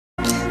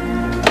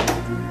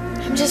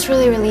I'm just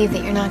really relieved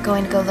that you're not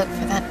going to go look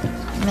for that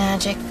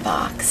magic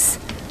box.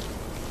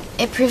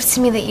 It proves to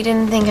me that you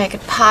didn't think I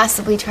could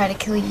possibly try to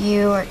kill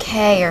you or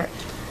Kay or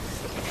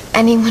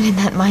anyone in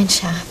that mine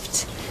shaft.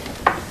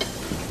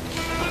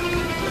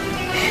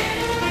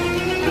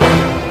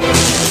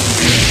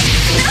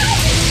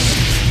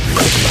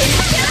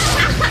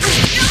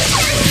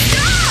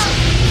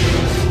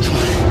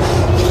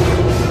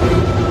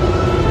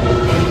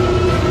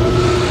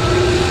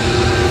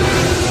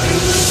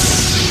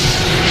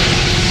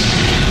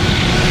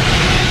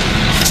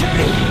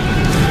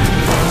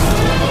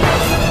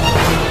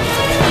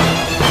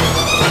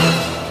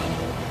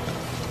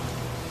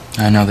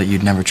 I know that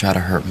you'd never try to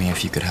hurt me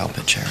if you could help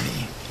it,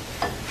 Charity.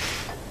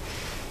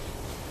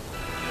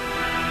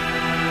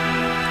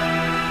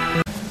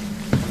 I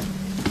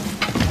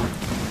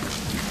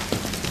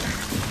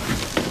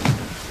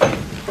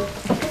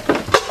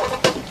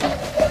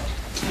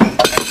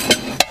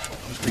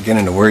was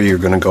beginning to worry you were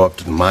going to go up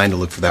to the mine to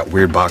look for that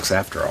weird box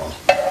after all.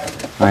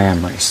 I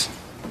am, Reese.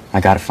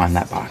 I gotta find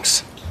that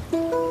box.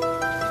 Not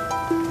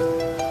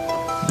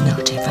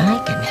if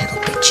I can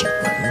help it, you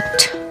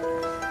won't.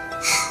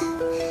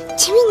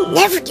 Timmy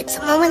never gets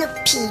a moment of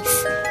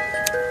peace.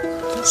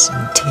 Listen,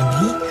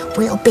 Timmy,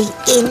 we'll be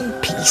in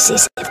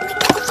pieces if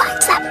Miguel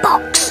finds that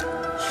box.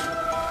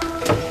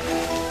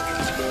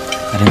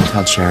 I didn't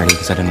tell Charity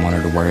because I didn't want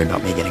her to worry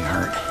about me getting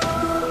hurt.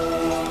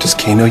 Does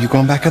Kay know you're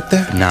going back up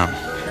there? No.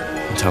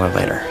 I'll tell her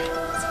later.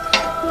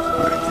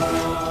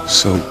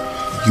 So,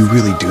 you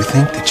really do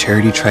think that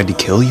Charity tried to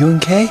kill you and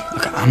Kay?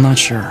 Look, I'm not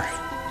sure.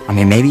 I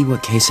mean, maybe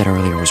what Kay said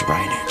earlier was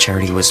right.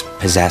 Charity was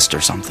possessed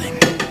or something.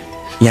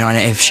 You know, and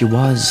if she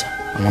was,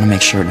 I want to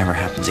make sure it never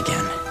happens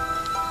again.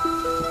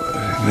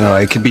 No,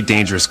 it could be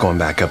dangerous going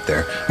back up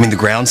there. I mean, the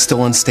ground's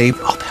still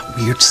unstable. All that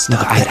weird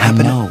stuff that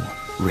happened. I know,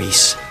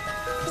 Reese.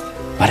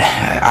 But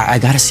I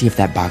gotta see if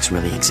that box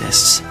really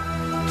exists.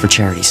 For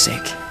Charity's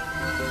sake.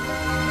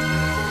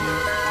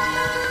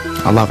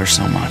 I love her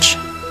so much.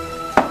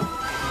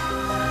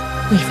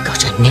 We've got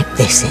to nip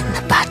this in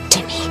the bud,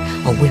 Timmy,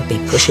 or we'll be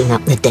pushing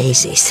up the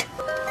daisies.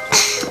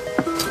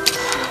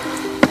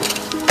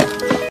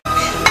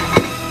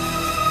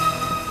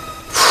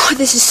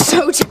 This is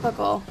so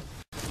typical.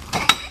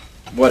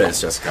 What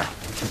is, Jessica?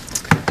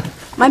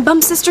 My bum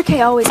sister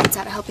Kay always gets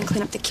out of helping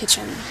clean up the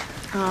kitchen.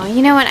 Oh,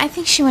 you know what? I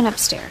think she went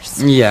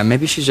upstairs. Yeah,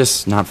 maybe she's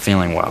just not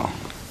feeling well.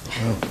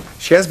 Well,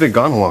 she has been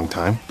gone a long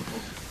time.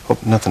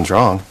 Hope nothing's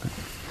wrong.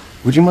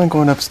 Would you mind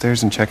going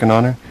upstairs and checking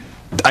on her?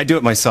 I do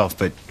it myself,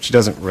 but she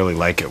doesn't really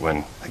like it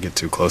when I get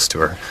too close to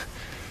her.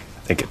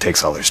 I think it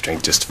takes all her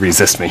strength just to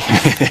resist me.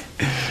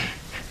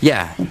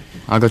 Yeah,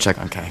 I'll go check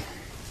on Kay.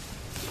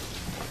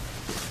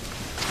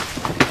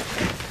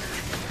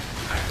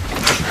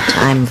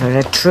 Time for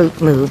a troop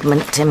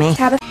movement, Timmy.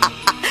 That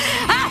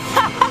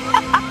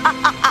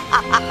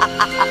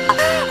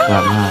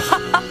laugh.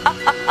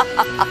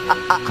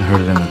 I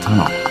heard it in the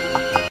tunnel.